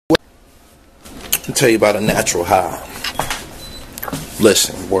I'll tell you about a natural high.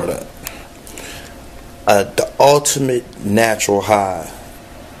 Listen, word up. The ultimate natural high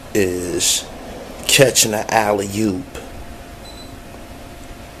is catching an alley-oop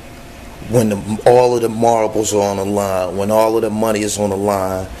when all of the marbles are on the line, when all of the money is on the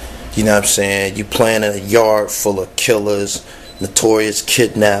line. You know what I'm saying? You playing in a yard full of killers, notorious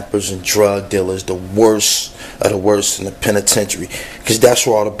kidnappers and drug dealers, the worst of the worst in the penitentiary, because that's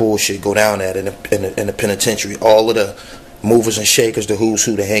where all the bullshit go down at in the penitentiary. All of the movers and shakers, the who's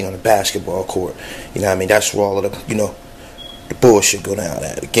who, they hang on the basketball court. You know what I mean? That's where all of the, the bullshit go down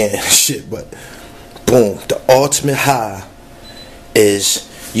at. Again, shit, but boom. The ultimate high is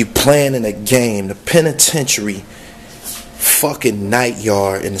you playing in a game, the penitentiary fucking night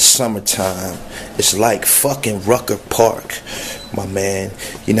yard in the summertime. It's like fucking Rucker Park, my man.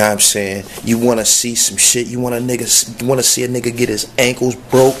 You know what I'm saying? You want to see some shit. You want to see a nigga get his ankles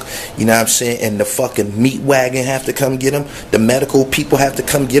broke. You know what I'm saying? And the fucking meat wagon have to come get him. The medical people have to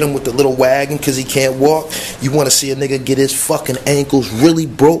come get him with the little wagon because he can't walk. You want to see a nigga get his fucking ankles really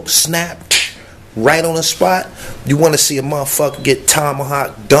broke, snapped, right on the spot. You want to see a motherfucker get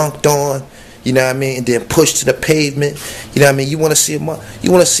tomahawk dunked on. You know what I mean? And then pushed to the pavement. You know what I mean? You want to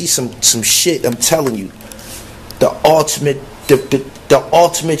see some shit. I'm telling you, the ultimate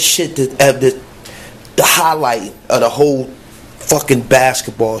shit, the highlight of the whole fucking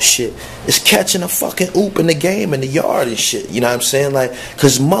basketball shit is catching a fucking oop in the game in the yard and shit. You know what I'm saying? Like,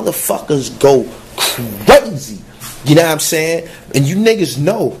 cause motherfuckers go crazy. You know what I'm saying? And you niggas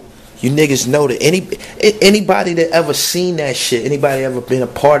know. You niggas know that anybody that ever seen that shit, anybody ever been a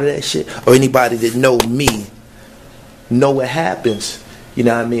part of that shit, or anybody that know me, know what happens. You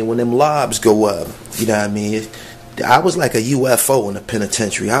know what I mean? When them lobs go up, you know what I mean? I was like a UFO in the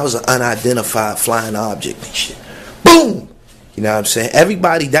penitentiary. I was an unidentified flying object and shit. Boom! You know what I'm saying?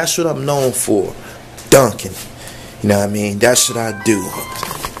 Everybody, that's what I'm known for. Dunking. You know what I mean? That's what I do.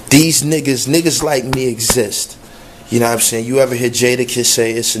 These niggas like me exist. You know what I'm saying? You ever hear Jadakiss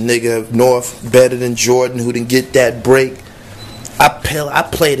say it's a nigga up north better than Jordan who didn't get that break? I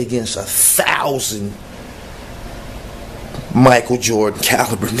played against 1,000 Michael Jordan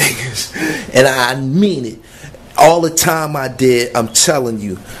caliber niggas. And I mean it. All the time I did, I'm telling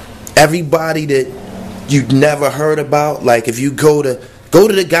you. Everybody that you've never heard about, like if you go to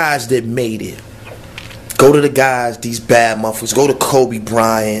the guys that made it. Go to the guys, these bad motherfuckers. Go to Kobe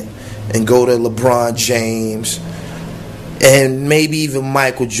Bryant and go to LeBron James. And maybe even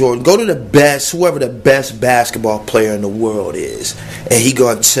Michael Jordan. Go to the best, whoever the best basketball player in the world is. And he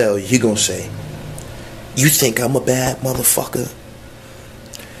gonna tell you, he gonna say, you think I'm a bad motherfucker?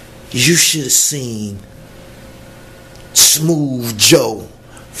 You should have seen Smooth Joe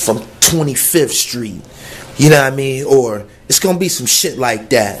from 25th Street. You know what I mean? Or it's gonna be some shit like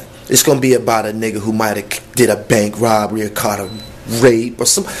that. It's gonna be about a nigga who might have did a bank robbery or caught a rape or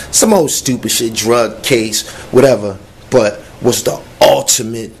some old stupid shit, drug case, whatever. But was the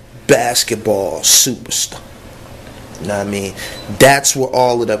ultimate basketball superstar. You know what I mean? That's where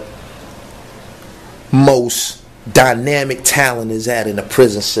all of the most dynamic talent is at in the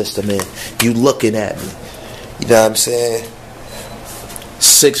prison system. And you looking at me. You know what I'm saying?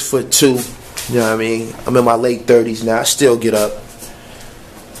 6'2". You know what I mean? I'm in my late 30s now. I still get up.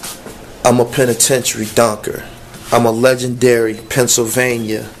 I'm a penitentiary dunker. I'm a legendary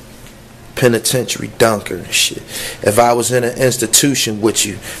Pennsylvania penitentiary dunker and shit. If I was in an institution with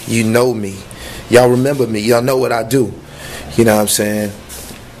you, you know me. Y'all remember me. Y'all know what I do. You know what I'm saying?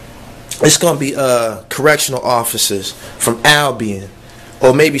 It's going to be correctional officers from Albion,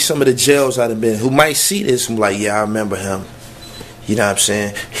 or maybe some of the jails I've been, who might see this and be like, yeah, I remember him. You know what I'm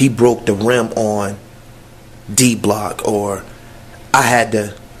saying? He broke the rim on D Block, or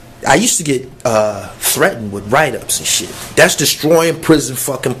I used to get threatened with write-ups and shit. That's destroying prison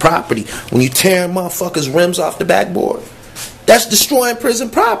fucking property. When you tearing motherfuckers' rims off the backboard, that's destroying prison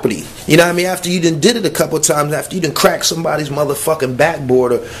property. You know what I mean? After you done did it a couple of times, after you done cracked somebody's motherfucking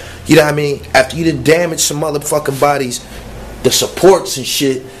backboard, or, you know what I mean? After you done damaged some motherfucking bodies, the supports and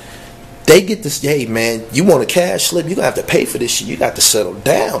shit, they get this, hey man, you want a cash slip, you gonna have to pay for this shit. You got to settle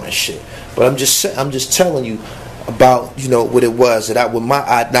down and shit. But I'm just telling you about, what it was that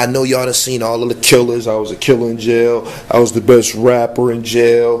I know y'all done seen all of the killers. I was a killer in jail. I was the best rapper in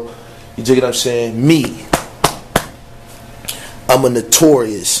jail. You dig what I'm saying? Me, I'm a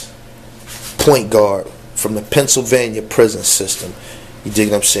notorious point guard from the Pennsylvania prison system. You dig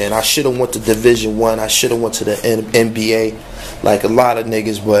what I'm saying? I should have went to Division I. I should have went to the NBA like a lot of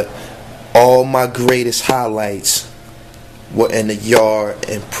niggas, but all my greatest highlights were in the yard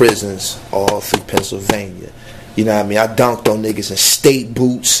and prisons all through Pennsylvania. You know what I mean? I dunked on niggas in state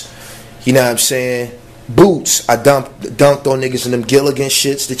boots. You know what I'm saying? Boots. I dunked on niggas in them Gilligan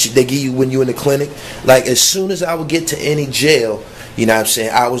shits that they give you when you in the clinic. Like, as soon as I would get to any jail, you know what I'm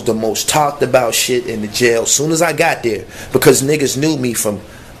saying, I was the most talked about shit in the jail as soon as I got there, because niggas knew me from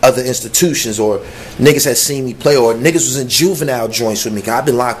other institutions, or niggas had seen me play, or niggas was in juvenile joints with me. I've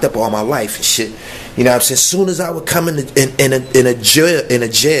been locked up all my life and shit. You know what I'm saying? As soon as I would come in a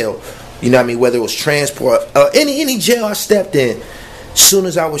jail, you know what I mean, whether it was transport, any jail I stepped in, as soon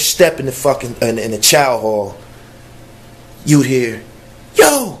as I would step in the fucking in the chow hall, you'd hear,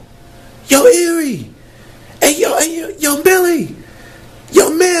 yo Erie, hey yo Billy,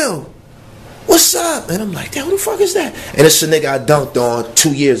 yo Mel, what's up? And I'm like, damn, who the fuck is that? And it's a nigga I dunked on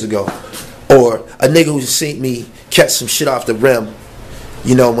 2 years ago, or a nigga who seen me catch some shit off the rim,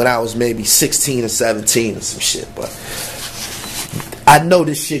 you know, when I was maybe 16 or 17 or some shit. But I know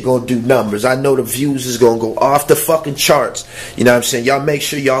this shit gonna do numbers. I know the views is gonna go off the fucking charts. You know what I'm saying? Y'all make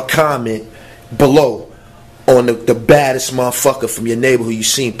sure y'all comment below on the baddest motherfucker from your neighborhood you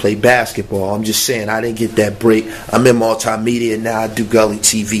seen play basketball. I'm just saying, I didn't get that break. I'm in multimedia now. I do Gully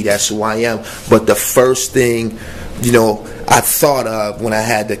TV. That's who I am. But the first thing, you know, I thought of when I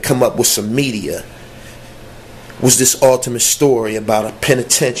had to come up with some media was this ultimate story about a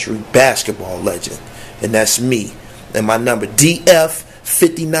penitentiary basketball legend. And that's me. And my number,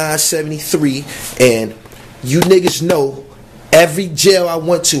 DF5973. And you niggas know, every jail I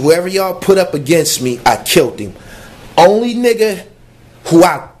went to, whoever y'all put up against me, I killed him. Only nigga who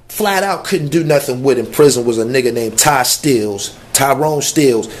I flat out couldn't do nothing with in prison was a nigga named Tyrone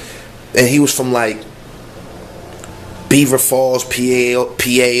Stills. And he was from like Beaver Falls, PA,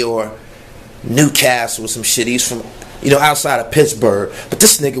 or Newcastle or some shit. He's from, you know, outside of Pittsburgh. But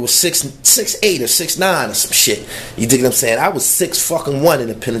this nigga was 6'8" or 6'9" or some shit. You dig what I'm saying? I was 6'1" in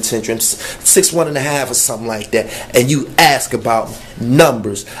the penitentiary. I'm 6'1.5" or something like that. And you ask about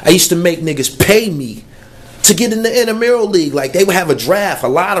numbers. I used to make niggas pay me to get in the intramural league. Like, they would have a draft, a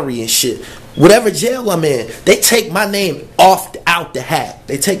lottery and shit. Whatever jail I'm in, they take my name out the hat.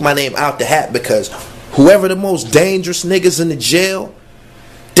 They take my name out the hat because whoever the most dangerous niggas in the jail,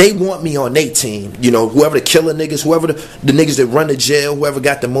 they want me on their team. You know, whoever the killer niggas, whoever the niggas that run the jail, whoever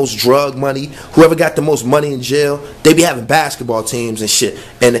got the most drug money, whoever got the most money in jail, they be having basketball teams and shit.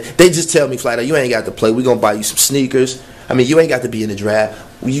 And they just tell me, flat out, you ain't got to play. We gonna buy you some sneakers. I mean, you ain't got to be in the draft.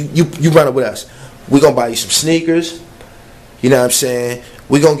 You run it with us. We gonna buy you some sneakers. You know what I'm saying?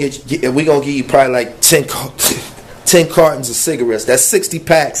 We gonna give you probably like 10 cartons of cigarettes. That's 60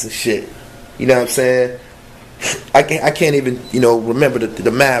 packs of shit. You know what I'm saying? I can't even, you know, remember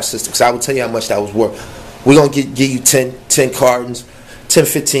the math system, because I will tell you how much that was worth. We're going to give you 10 cartons, 10,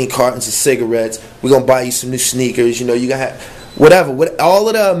 15 cartons of cigarettes. We're going to buy you some new sneakers. You know, you got to have whatever. All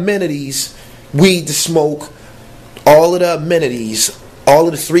of the amenities, weed to smoke, all of the amenities, all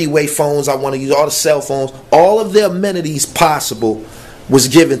of the three-way phones I want to use, all the cell phones, all of the amenities possible was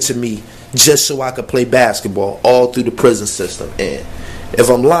given to me just so I could play basketball all through the prison system. And if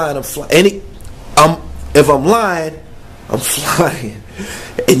I'm lying, if I'm lying, I'm flying.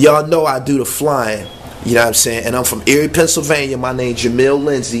 And y'all know I do the flying. You know what I'm saying? And I'm from Erie, Pennsylvania. My name's Jamil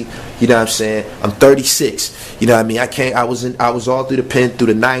Lindsey. You know what I'm saying? I'm 36. You know what I mean? I was all through the pen through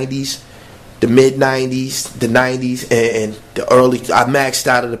the 90s, the mid 90s, the 90s, and the early. I maxed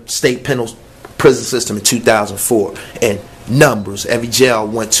out of the state penal prison system in 2004. And numbers, every jail I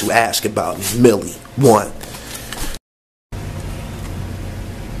went to ask about me. Millie, one.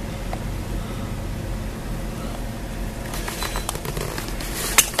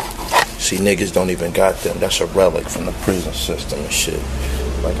 See, niggas don't even got them. That's a relic from the prison system and shit.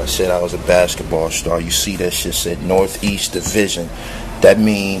 Like I said, I was a basketball star. You see that shit said Northeast Division. That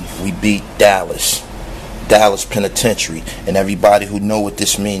mean we beat Dallas Penitentiary. And everybody who know what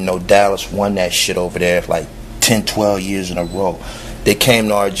this mean know Dallas won that shit over there like 10, 12 years in a row. They came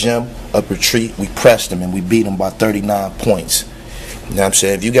to our gym, up retreat, we pressed them and we beat them by 39 points. You know what I'm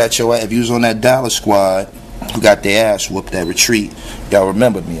saying? If you was on that Dallas squad who got their ass whooped at retreat, y'all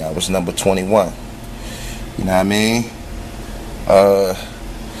remember me. I was number 21. You know what I mean?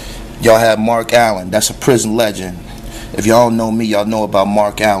 Y'all had Mark Allen. That's a prison legend. If y'all know me, y'all know about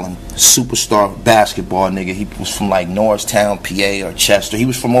Mark Allen. Superstar basketball nigga. He was from like Norristown, PA, or Chester. He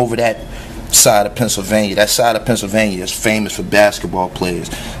was from over that side of Pennsylvania. That side of Pennsylvania is famous for basketball players.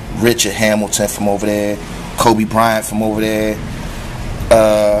 Richard Hamilton from over there. Kobe Bryant from over there.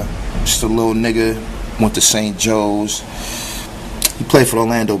 Just a little nigga. Went to St. Joe's. He played for the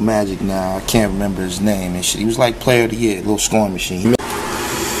Orlando Magic now. I can't remember his name and shit. He was like player of the year, little scoring machine.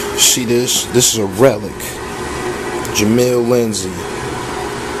 See this? This is a relic. Jamil Lindsey.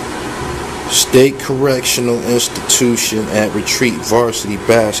 State Correctional Institution at Retreat Varsity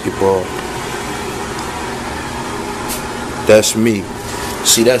Basketball. That's me.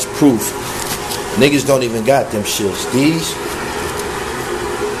 See, that's proof. Niggas don't even got them shits.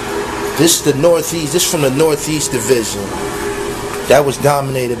 This is the Northeast. This from the Northeast Division. That was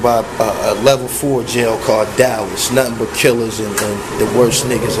dominated by a level 4 jail called Dallas. Nothing but killers and the worst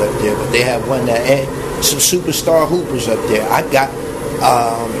niggas up there. But they have one that and some superstar hoopers up there. I got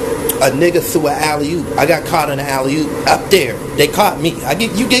a nigga threw an alley-oop. I got caught in an alley-oop up there. They caught me.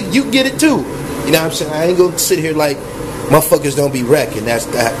 You get it too. You know what I'm saying? I ain't gonna sit here like motherfuckers don't be wrecking.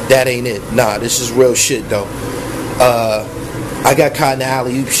 That ain't it. Nah, this is real shit though. I got caught in the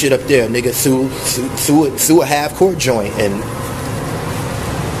alley-oop shit up there. Nigga threw a half-court joint and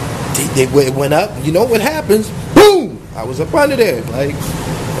it went up. You know what happens? Boom! I was up under there. Like,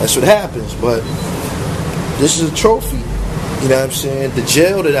 that's what happens. But this is a trophy. You know what I'm saying? The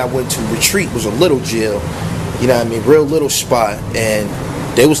jail that I went to, Retreat, was a little jail. You know what I mean? Real little spot. And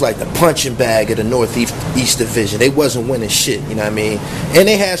they was like the punching bag of the Northeast Division. They wasn't winning shit. You know what I mean? And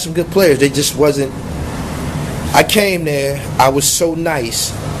they had some good players. They just wasn't. I came there. I was so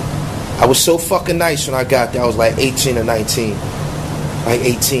nice. I was so fucking nice when I got there. I was like 18 or 19. Like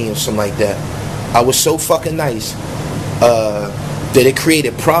 18 or something like that. I was so fucking nice that it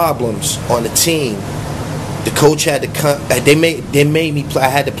created problems on the team. The coach had to come. They made me play. I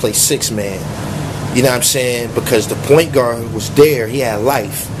had to play 6-man. You know what I'm saying? Because the point guard was there. He had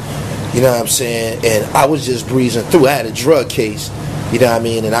life. You know what I'm saying? And I was just breezing through. I had a drug case. You know what I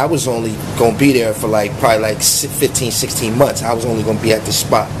mean? And I was only going to be there for probably 15, 16 months. I was only going to be at this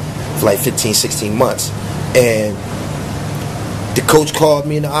spot for 15, 16 months. And the coach called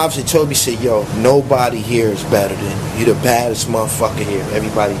me in the office and told me, said, yo, nobody here is better than you. You're the baddest motherfucker here.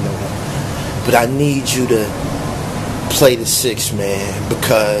 Everybody know that. But I need you to play the 6-man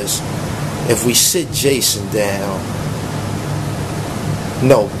because if we sit Jason down,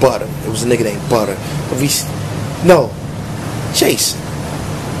 no, Butter. It was a nigga named Butter. Jason.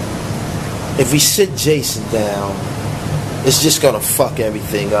 If we sit Jason down, it's just gonna fuck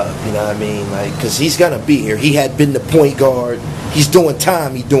everything up, you know what I mean? Cause he's gonna be here. He had been the point guard. He's doing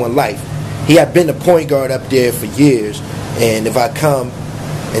time, he's doing life. He had been the point guard up there for years. And if I come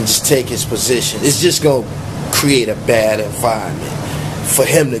and just take his position, it's just gonna create a bad environment for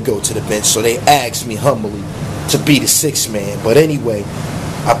him to go to the bench. So they asked me humbly to be the 6-man. But anyway,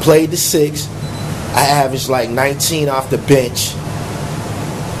 I played the 6. I averaged 19 off the bench.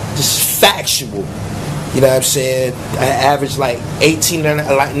 Just factual. You know what I'm saying? I averaged 18 or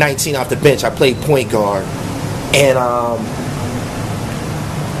 19 off the bench. I played point guard. And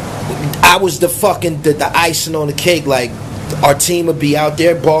I was the fucking the icing on the cake. Our team would be out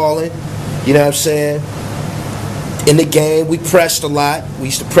there balling. You know what I'm saying? In the game, we pressed a lot. We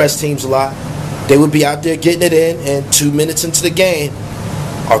used to press teams a lot. They would be out there getting it in, and 2 minutes into the game,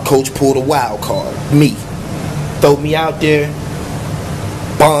 our coach pulled a wild card. Me. Throw me out there,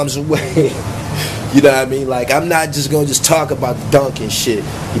 bombs away. You know what I mean? I'm not just going to just talk about the dunk and shit.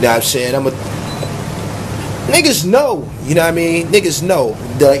 You know what I'm saying? Niggas know. You know what I mean? Niggas know.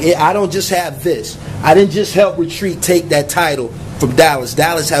 I don't just have this. I didn't just help Retreat take that title from Dallas.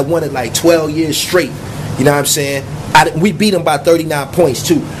 Dallas had won it 12 years straight. You know what I'm saying? We beat them by 39 points,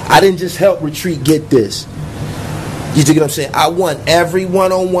 too. I didn't just help Retreat get this. You dig what I'm saying? I won every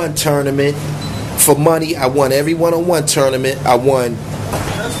one-on-one tournament for money. I won every one-on-one tournament. I won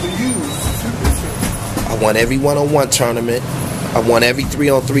every one-on-one tournament. I won every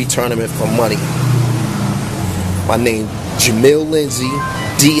 3-on-3 tournament for money. My name, Jamil Lindsey,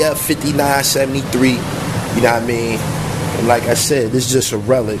 DF 5973. You know what I mean? And like I said, this is just a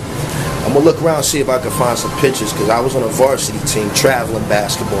relic. I'm going to look around and see if I can find some pictures because I was on a varsity team, traveling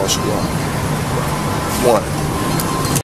basketball squad. One.